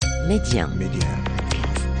ميديا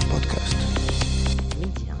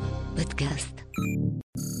بودكاست.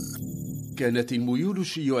 كانت الميول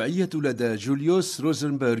الشيوعية لدى جوليوس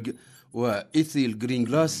روزبيرغ وإيثيل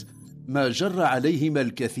غرينغلاس ما جر عليهما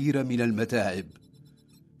الكثير من المتاعب.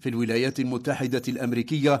 في الولايات المتحدة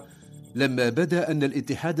الأمريكية، لما بدا أن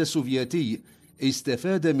الاتحاد السوفياتي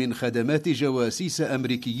استفاد من خدمات جواسيس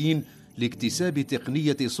أمريكيين لاكتساب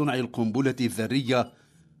تقنية صنع القنبلة الذرية،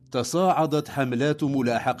 تصاعدت حملات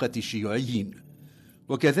ملاحقة الشيوعيين،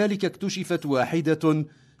 وكذلك اكتشفت واحدة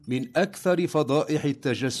من أكثر فضائح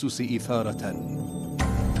التجسس إثارة.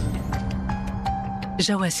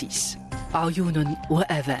 جواسيس، عيون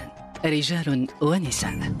وآذان، رجال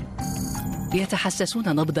ونساء،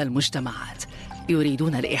 يتحسسون نبض المجتمعات،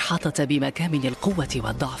 يريدون الإحاطة بمكامن القوة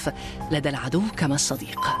والضعف لدى العدو كما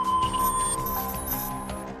الصديق.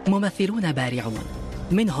 ممثلون بارعون،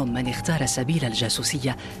 منهم من اختار سبيل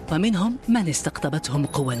الجاسوسية، ومنهم من استقطبتهم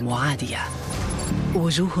قوى المعادية.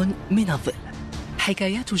 وجوه من الظل،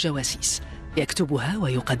 حكايات جواسيس، يكتبها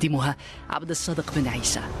ويقدمها عبد الصادق بن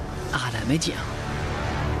عيسى على ميديا.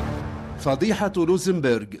 فضيحة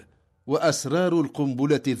روزبيرغ وأسرار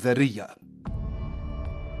القنبلة الذرية.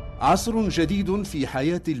 عصر جديد في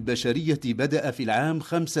حياة البشرية بدأ في العام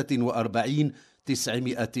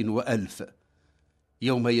 45,900 وألف.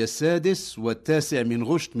 يومي 6 و9 من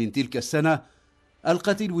غشت من تلك السنة،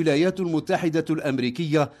 ألقت الولايات المتحدة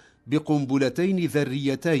الأمريكية بقنبلتين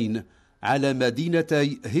ذريتين على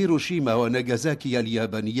مدينتي هيروشيما وناغازاكي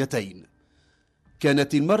اليابانيتين.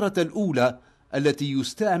 كانت المرة الأولى التي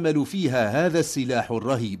يستعمل فيها هذا السلاح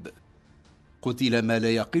الرهيب. قتل ما لا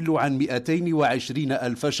يقل عن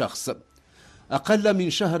 220,000 شخص. أقل من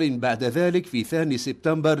شهر بعد ذلك، في 2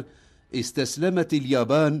 سبتمبر، استسلمت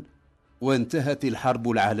اليابان وانتهت الحرب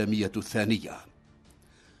العالمية الثانية.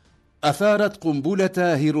 أثارت قنبلة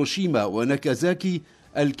هيروشيما وناغازاكي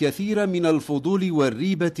الكثير من الفضول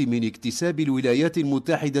والريبة من اكتساب الولايات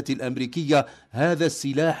المتحدة الأمريكية هذا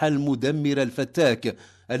السلاح المدمر الفتاك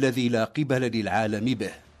الذي لا قبل للعالم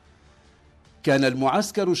به. كان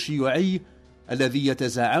المعسكر الشيوعي الذي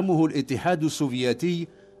يتزعمه الاتحاد السوفياتي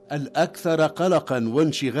الأكثر قلقا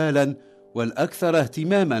وانشغالا والأكثر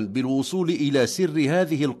اهتماما بالوصول إلى سر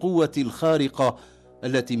هذه القوة الخارقة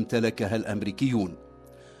التي امتلكها الأمريكيون.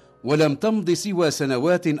 ولم تمض سوى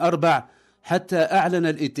سنوات 4 حتى أعلن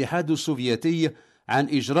الاتحاد السوفياتي عن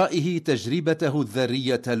إجرائه تجربته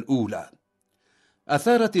الذرية الأولى.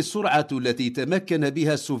 أثارت السرعة التي تمكن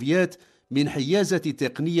بها السوفيات من حيازة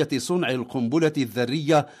تقنية صنع القنبلة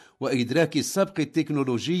الذرية وإدراك السبق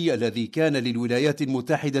التكنولوجي الذي كان للولايات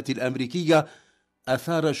المتحدة الأمريكية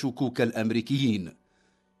أثار شكوك الأمريكيين.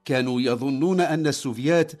 كانوا يظنون أن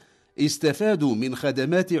السوفيات استفادوا من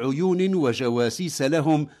خدمات عيون وجواسيس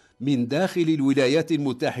لهم من داخل الولايات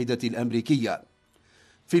المتحدة الأمريكية.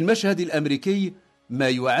 في المشهد الأمريكي ما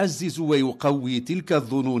يعزز ويقوي تلك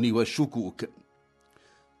الظنون والشكوك.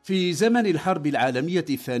 في زمن الحرب العالمية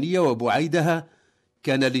الثانية وبعيدها،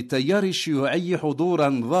 كان للتيار الشيوعي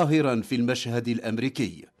حضورا ظاهرا في المشهد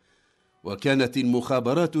الأمريكي، وكانت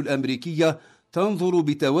المخابرات الأمريكية تنظر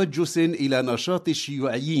بتوجس إلى نشاط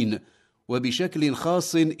الشيوعيين، وبشكل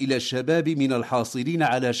خاص إلى الشباب من الحاصلين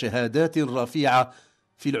على شهادات رفيعة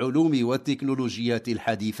في العلوم والتكنولوجيات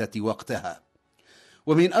الحديثة وقتها.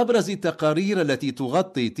 ومن أبرز التقارير التي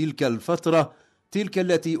تغطي تلك الفترة تلك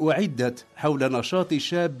التي أعدت حول نشاط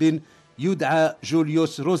شاب يدعى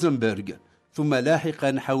جوليوس روزبيرغ، ثم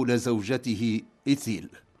لاحقا حول زوجته إيثيل.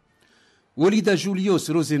 ولد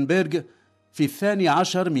جوليوس روزبيرغ في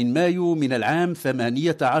 12 من مايو من العام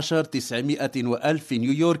 18,900 وألف في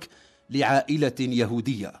نيويورك لعائلة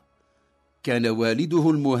يهودية. كان والده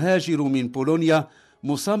المهاجر من بولونيا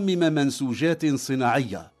مصمم منسوجات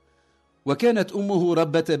صناعية، وكانت أمه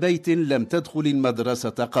ربة بيت لم تدخل المدرسة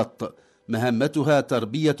قط، مهمتها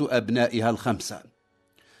تربية أبنائها ال5.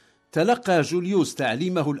 تلقى جوليوس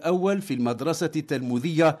تعليمه الأول في المدرسة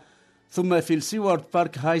التلموذية، ثم في السيوارد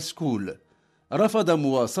بارك هاي سكول. رفض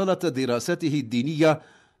مواصلة دراسته الدينية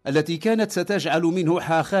التي كانت ستجعل منه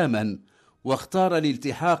حاخاما، واختار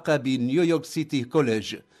الالتحاق بنيويورك سيتي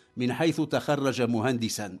كوليج، من حيث تخرج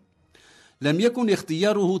مهندسا. لم يكن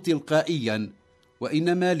اختياره تلقائيا،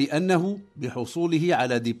 وإنما لأنه بحصوله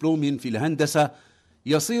على دبلوم في الهندسة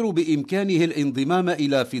يصير بإمكانه الانضمام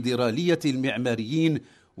إلى فيدرالية المعماريين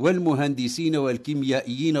والمهندسين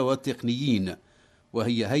والكيميائيين والتقنيين،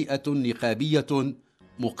 وهي هيئة نقابية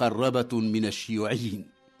مقربة من الشيوعيين.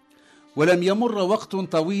 ولم يمر وقت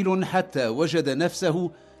طويل حتى وجد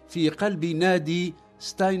نفسه في قلب نادي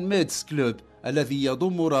ستاينميتز كلوب الذي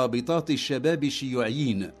يضم رابطات الشباب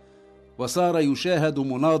الشيوعيين، وصار يشاهد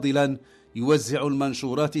مناضلا يوزع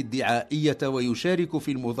المنشورات الدعائية ويشارك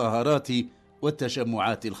في المظاهرات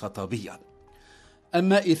والتجمعات الخطابية.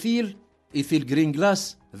 أما إيثيل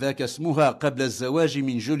جرينغلاس، ذاك اسمها قبل الزواج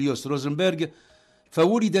من جوليوس روزنبرغ،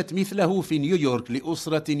 فولدت مثله في نيويورك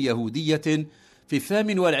لأسرة يهودية في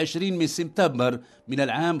 28 من سبتمبر من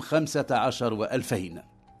العام 15 و2000.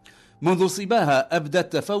 منذ صباها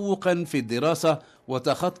أبدت تفوقا في الدراسة،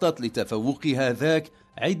 وتخطت لتفوقها ذاك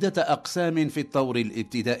عدة أقسام في الطور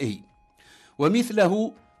الابتدائي،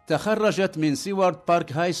 ومثله تخرجت من سيوارد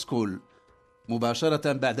بارك هاي سكول.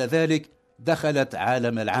 مباشرة بعد ذلك دخلت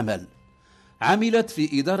عالم العمل، عملت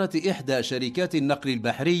في إدارة إحدى شركات النقل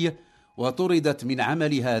البحري، وطردت من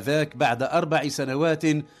عملها ذاك بعد 4 سنوات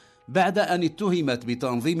بعد أن اتهمت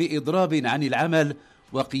بتنظيم إضراب عن العمل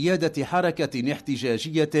وقيادة حركة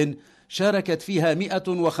احتجاجية شاركت فيها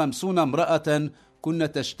 150 امرأة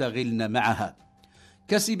كن تشتغلن معها.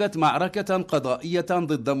 كسبت معركة قضائية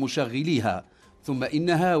ضد مشغليها، ثم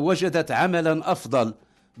إنها وجدت عملا أفضل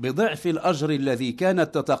بضعف الأجر الذي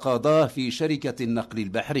كانت تتقاضاه في شركة النقل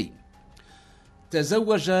البحري.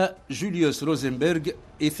 تزوج جوليوس روزنبرغ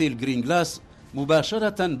إيثيل جرينغلاس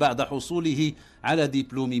مباشرة بعد حصوله على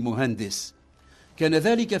دبلوم مهندس. كان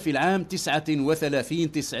ذلك في العام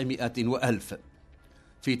 39 وألف.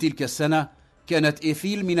 في تلك السنة كانت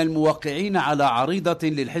إيثيل من الموقعين على عريضة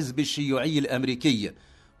للحزب الشيوعي الأمريكي،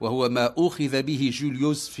 وهو ما أخذ به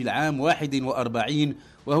جوليوس في العام 41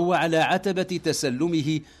 وهو على عتبة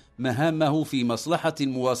تسلمه مهامه في مصلحة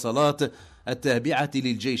المواصلات التابعة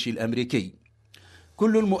للجيش الأمريكي.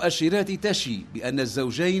 كل المؤشرات تشي بأن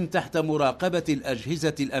الزوجين تحت مراقبة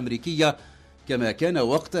الأجهزة الأمريكية، كما كان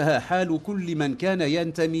وقتها حال كل من كان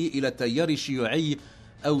ينتمي إلى التيار الشيوعي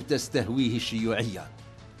أو تستهويه الشيوعية.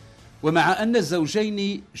 ومع أن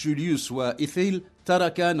الزوجين جوليوس وإيثيل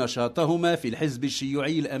تركا نشاطهما في الحزب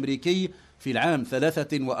الشيوعي الأمريكي في العام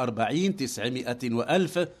 43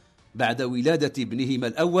 وألف بعد ولادة ابنهما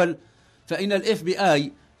الأول، فإن الFBI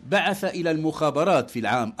بعث إلى المخابرات في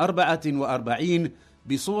العام 44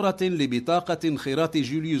 بصورة لبطاقة انخراط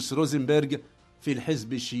جوليوس روزنبرغ في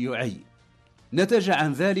الحزب الشيوعي. نتج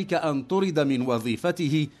عن ذلك أن طرد من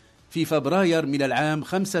وظيفته في فبراير من العام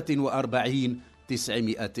 45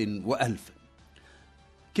 وألف.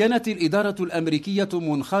 كانت الإدارة الأمريكية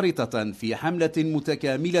منخرطة في حملة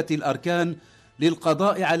متكاملة الأركان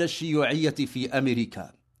للقضاء على الشيوعية في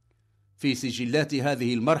أمريكا. في سجلات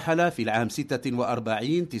هذه المرحلة في العام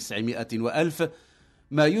 46 وألف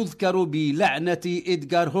ما يذكر بلعنة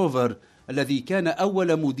إدغار هوفر الذي كان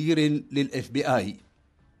أول مدير للFBI.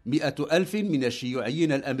 100,000 من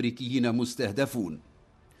الشيوعيين الأمريكيين مستهدفون.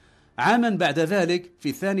 عاما بعد ذلك في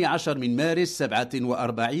 12 من مارس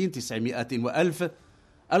 47 وألف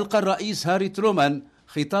ألقى الرئيس هاري ترومان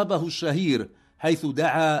خطابه الشهير حيث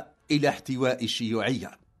دعا إلى احتواء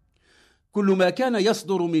الشيوعية. كل ما كان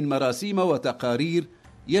يصدر من مراسيم وتقارير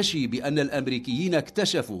يشي بأن الأمريكيين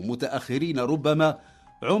اكتشفوا متأخرين ربما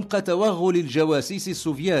عمق توغل الجواسيس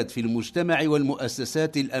السوفيات في المجتمع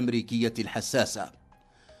والمؤسسات الأمريكية الحساسة.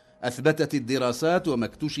 أثبتت الدراسات وما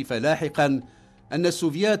اكتشف لاحقا أن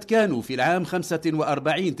السوفيات كانوا في العام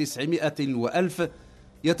 45 وألف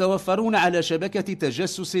يتوفرون على شبكة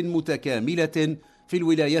تجسس متكاملة في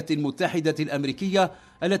الولايات المتحدة الأمريكية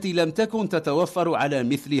التي لم تكن تتوفر على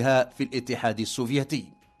مثلها في الاتحاد السوفياتي.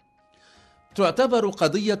 تعتبر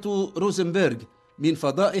قضية روزنبرغ من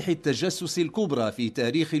فضائح التجسس الكبرى في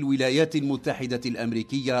تاريخ الولايات المتحدة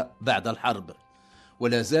الأمريكية بعد الحرب،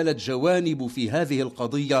 ولا زالت جوانب في هذه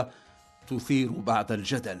القضية تثير بعض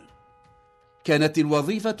الجدل. كانت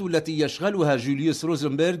الوظيفة التي يشغلها جوليوس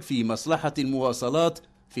روزنبرغ في مصلحة المواصلات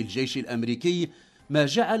في الجيش الأمريكي ما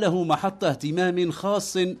جعله محط اهتمام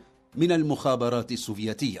خاص من المخابرات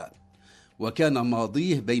السوفياتية، وكان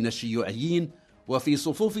ماضيه بين الشيوعيين وفي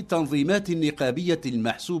صفوف التنظيمات النقابية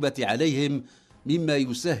المحسوبة عليهم مما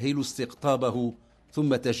يسهل استقطابه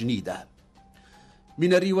ثم تجنيده.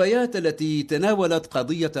 من الروايات التي تناولت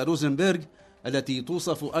قضية روزنبرغ التي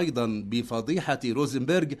توصف أيضا بفضيحة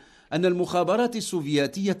روزبيرغ أن المخابرات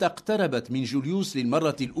السوفياتية اقتربت من جوليوس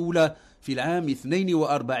للمرة الأولى في العام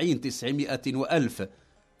 42 وألف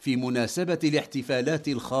في مناسبة الاحتفالات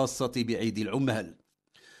الخاصة بعيد العمال.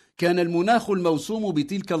 كان المناخ الموسوم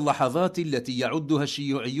بتلك اللحظات التي يعدها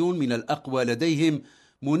الشيوعيون من الأقوى لديهم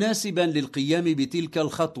مناسبا للقيام بتلك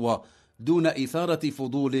الخطوة دون إثارة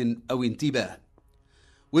فضول أو انتباه.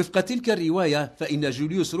 وفق تلك الرواية فإن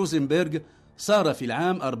جوليوس روزنبيرغ صار في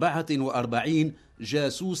العام 44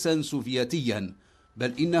 جاسوسا سوفياتيا،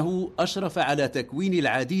 بل إنه أشرف على تكوين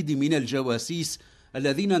العديد من الجواسيس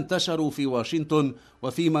الذين انتشروا في واشنطن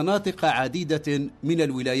وفي مناطق عديدة من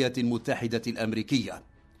الولايات المتحدة الأمريكية.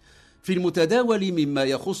 في المتداول مما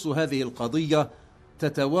يخص هذه القضية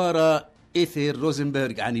تتوارى إيثير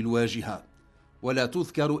روزنبيرغ عن الواجهة، ولا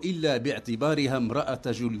تذكر إلا باعتبارها امرأة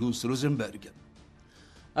جوليوس روزنبيرغ.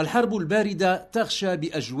 الحرب الباردة تغشى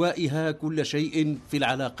بأجوائها كل شيء في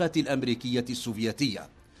العلاقات الأمريكية السوفياتية،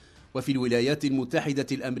 وفي الولايات المتحدة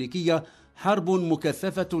الأمريكية حرب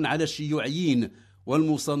مكثفة على الشيوعيين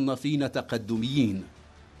والمصنفين تقدميين.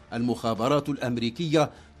 المخابرات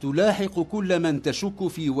الأمريكية تلاحق كل من تشك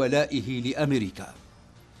في ولائه لأمريكا.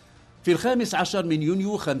 في 15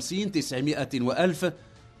 يونيو 50 900 وألف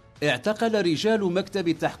اعتقل رجال مكتب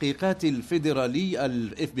التحقيقات الفيدرالي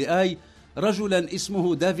FBI رجلا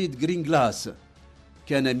اسمه دافيد جرينغلاس.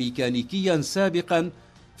 كان ميكانيكيا سابقا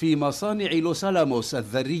في مصانع لوس ألاموس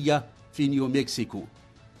الذرية في نيو مكسيكو.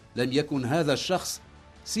 لم يكن هذا الشخص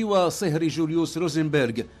سوى صهر جوليوس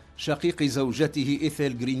روزنبيرغ شقيق زوجته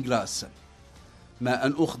إيثيل جرينغلاس. ما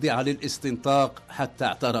أن أخضع للاستنطاق حتى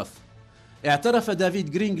اعترف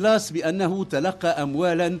دافيد جرينغلاس بأنه تلقى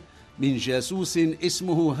أموالا من جاسوس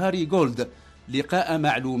اسمه هاري جولد لقاء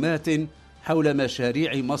معلومات حول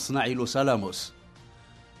مشاريع مصنع لوس ألاموس.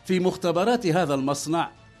 في مختبرات هذا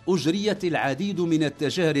المصنع أجريت العديد من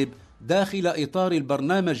التجارب داخل إطار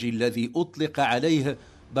البرنامج الذي أطلق عليه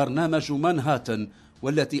برنامج مانهاتن،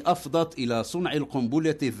 والتي أفضت إلى صنع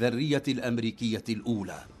القنبلة الذرية الأمريكية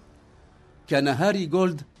الأولى. كان هاري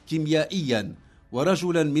جولد كيميائيا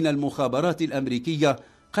ورجلا من المخابرات الأمريكية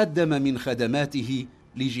قدم من خدماته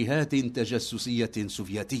لجهات تجسسية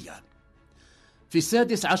سوفياتية. في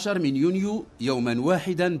 16 يونيو، يوما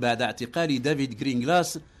واحدا بعد اعتقال دافيد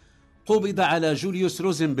جرينغلاس، قبض على جوليوس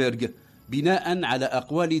روزنبيرغ بناء على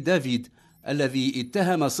أقوال دافيد الذي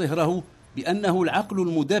اتهم صهره بأنه العقل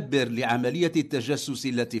المدبر لعملية التجسس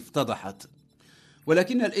التي افتضحت.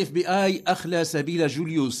 ولكن FBI أخلى سبيل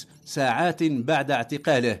جوليوس ساعات بعد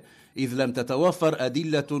اعتقاله، إذ لم تتوفر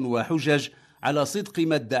أدلة وحجج على صدق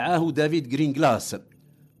ما ادعاه دافيد جرينغلاس.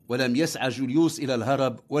 ولم يسعى جوليوس إلى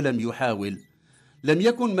الهرب ولم يحاول. لم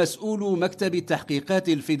يكن مسؤولو مكتب التحقيقات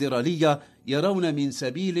الفيدرالية يرون من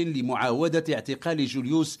سبيل لمعاودة اعتقال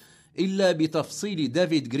جوليوس إلا بتفصيل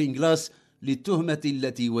دافيد جرينغلاس للتهمة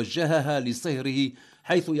التي وجهها لصهره،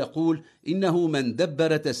 حيث يقول إنه من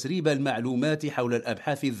دبر تسريب المعلومات حول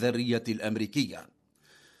الأبحاث الذرية الأمريكية.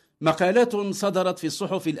 مقالات صدرت في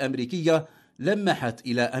الصحف الأمريكية لمحت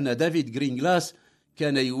إلى أن دافيد جرينغلاس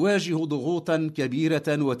كان يواجه ضغوطا كبيرة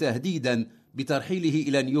وتهديدا بترحيله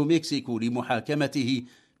إلى نيو مكسيكو لمحاكمته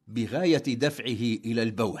بغاية دفعه إلى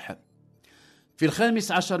البوح. في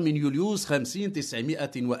 15 يوليوز 50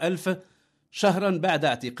 900 وألف، شهرا بعد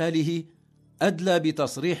اعتقاله، أدلى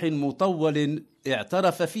بتصريح مطول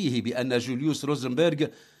اعترف فيه بأن جوليوس روزنبيرغ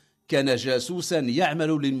كان جاسوسا يعمل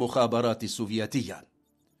للمخابرات السوفياتية.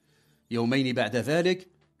 يومين بعد ذلك،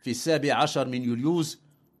 في 17 يوليوز،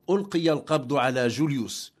 ألقي القبض على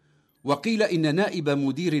جوليوس، وقيل إن نائب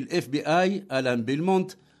مدير FBI ألان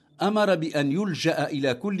بيلمونت أمر بأن يلجأ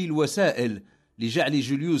إلى كل الوسائل لجعل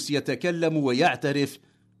جوليوس يتكلم ويعترف،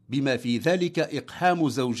 بما في ذلك إقحام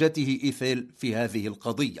زوجته إيثيل في هذه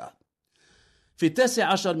القضية. في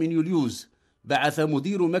 19 يوليوز، بعث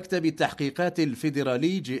مدير مكتب التحقيقات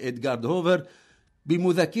الفيدرالي جي إدغارد هوفر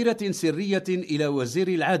بمذكرة سرية إلى وزير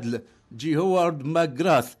العدل جي هوارد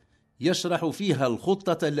ماكغراث يشرح فيها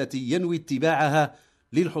الخطة التي ينوي اتباعها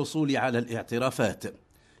للحصول على الاعترافات.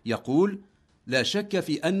 يقول: لا شك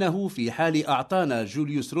في أنه في حال أعطانا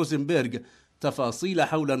جوليوس روزنبيرغ تفاصيل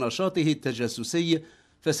حول نشاطه التجسسي،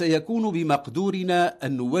 فسيكون بمقدورنا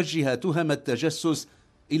أن نوجه تهم التجسس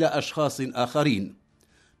إلى أشخاص آخرين.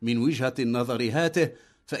 من وجهة النظر هاته،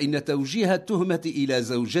 فإن توجيه التهمة إلى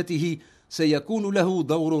زوجته سيكون له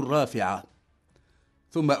دور رافع.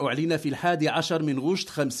 ثم أعلن في 11 غشت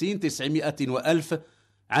 50 900 وألف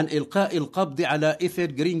عن إلقاء القبض على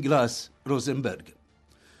إيثيل جرينغلاس روزنبيرغ.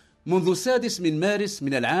 منذ 6 مارس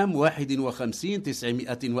من العام 51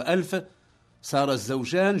 900 وألف، صار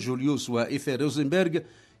الزوجان جوليوس وإيثيل روزنبيرغ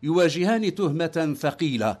يواجهان تهمة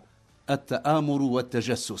ثقيلة: التآمر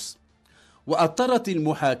والتجسس. وأضطرت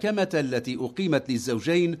المحاكمة التي أقيمت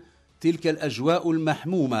للزوجين تلك الأجواء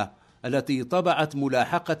المحمومة التي طبعت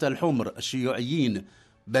ملاحقة الحمر الشيوعيين،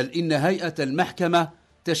 بل إن هيئة المحكمة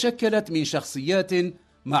تشكلت من شخصيات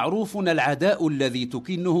معروف العداء الذي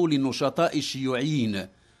تكنه للنشطاء الشيوعيين،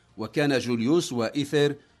 وكان جوليوس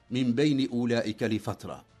وإيثير من بين أولئك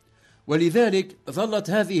لفترة. ولذلك ظلت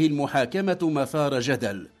هذه المحاكمة مثار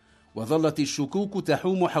جدل، وظلت الشكوك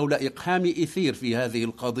تحوم حول إقحام إيثير في هذه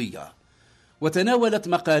القضية. وتناولت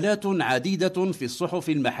مقالات عديدة في الصحف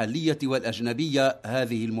المحلية والأجنبية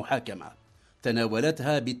هذه المحاكمة،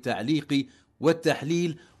 تناولتها بالتعليق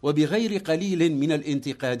والتحليل وبغير قليل من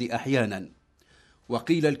الانتقاد أحيانا.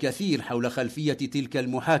 وقيل الكثير حول خلفية تلك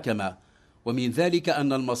المحاكمة، ومن ذلك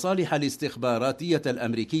أن المصالح الاستخباراتية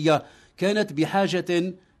الأمريكية كانت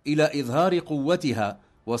بحاجة إلى إظهار قوتها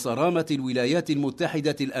وصرامة الولايات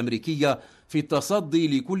المتحدة الأمريكية في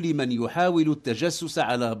التصدي لكل من يحاول التجسس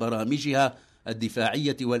على برامجها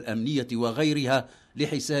الدفاعية والأمنية وغيرها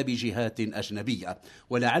لحساب جهات أجنبية،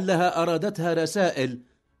 ولعلها أرادتها رسائل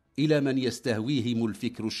إلى من يستهويهم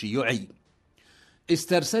الفكر الشيوعي.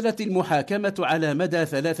 استرسلت المحاكمة على مدى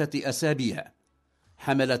 3 أسابيع.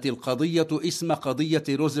 حملت القضية اسم قضية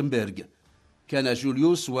روزبيرغ. كان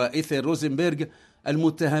جوليوس وإيثر روزبيرغ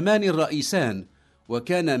المتهمان الرئيسان،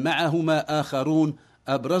 وكان معهما آخرون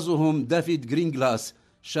أبرزهم دافيد جرينغلاس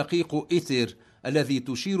شقيق إيثر، الذي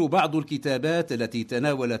تشير بعض الكتابات التي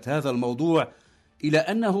تناولت هذا الموضوع إلى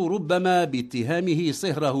أنه ربما باتهامه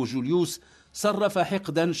صهره جوليوس صرف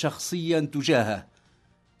حقدا شخصيا تجاهه.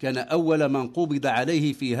 كان أول من قبض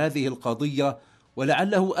عليه في هذه القضية،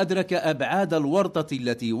 ولعله أدرك أبعاد الورطة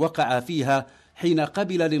التي وقع فيها حين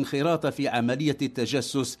قبل الانخراط في عملية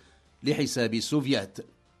التجسس لحساب السوفيات.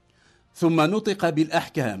 ثم نطق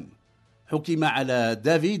بالأحكام. حكم على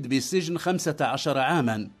دافيد بالسجن 15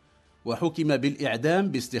 عاما، وحكم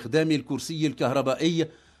بالإعدام باستخدام الكرسي الكهربائي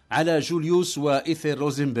على جوليوس وإيثر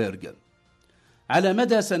روزبيرغ. على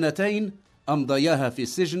مدى 2 أمضياها في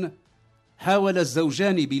السجن، حاول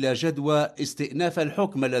الزوجان بلا جدوى استئناف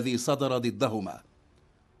الحكم الذي صدر ضدهما،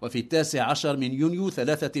 وفي 19 من يونيو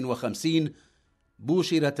 53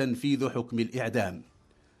 بوشر تنفيذ حكم الإعدام.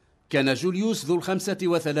 كان جوليوس ذو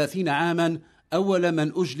 35 عاما أول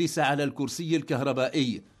من أجلس على الكرسي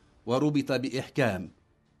الكهربائي وربط بإحكام،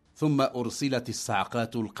 ثم أرسلت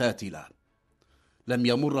الصعقات القاتلة. لم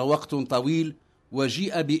يمر وقت طويل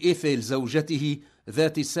وجيء بإيثيل زوجته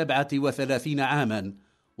ذات 37 عاما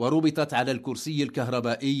وربطت على الكرسي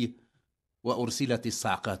الكهربائي وأرسلت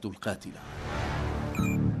الصعقات القاتلة.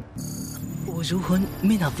 وجوه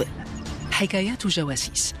من الظل، حكايات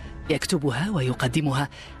جواسيس، يكتبها ويقدمها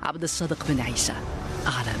عبد الصادق بن عيسى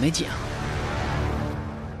على ميديا.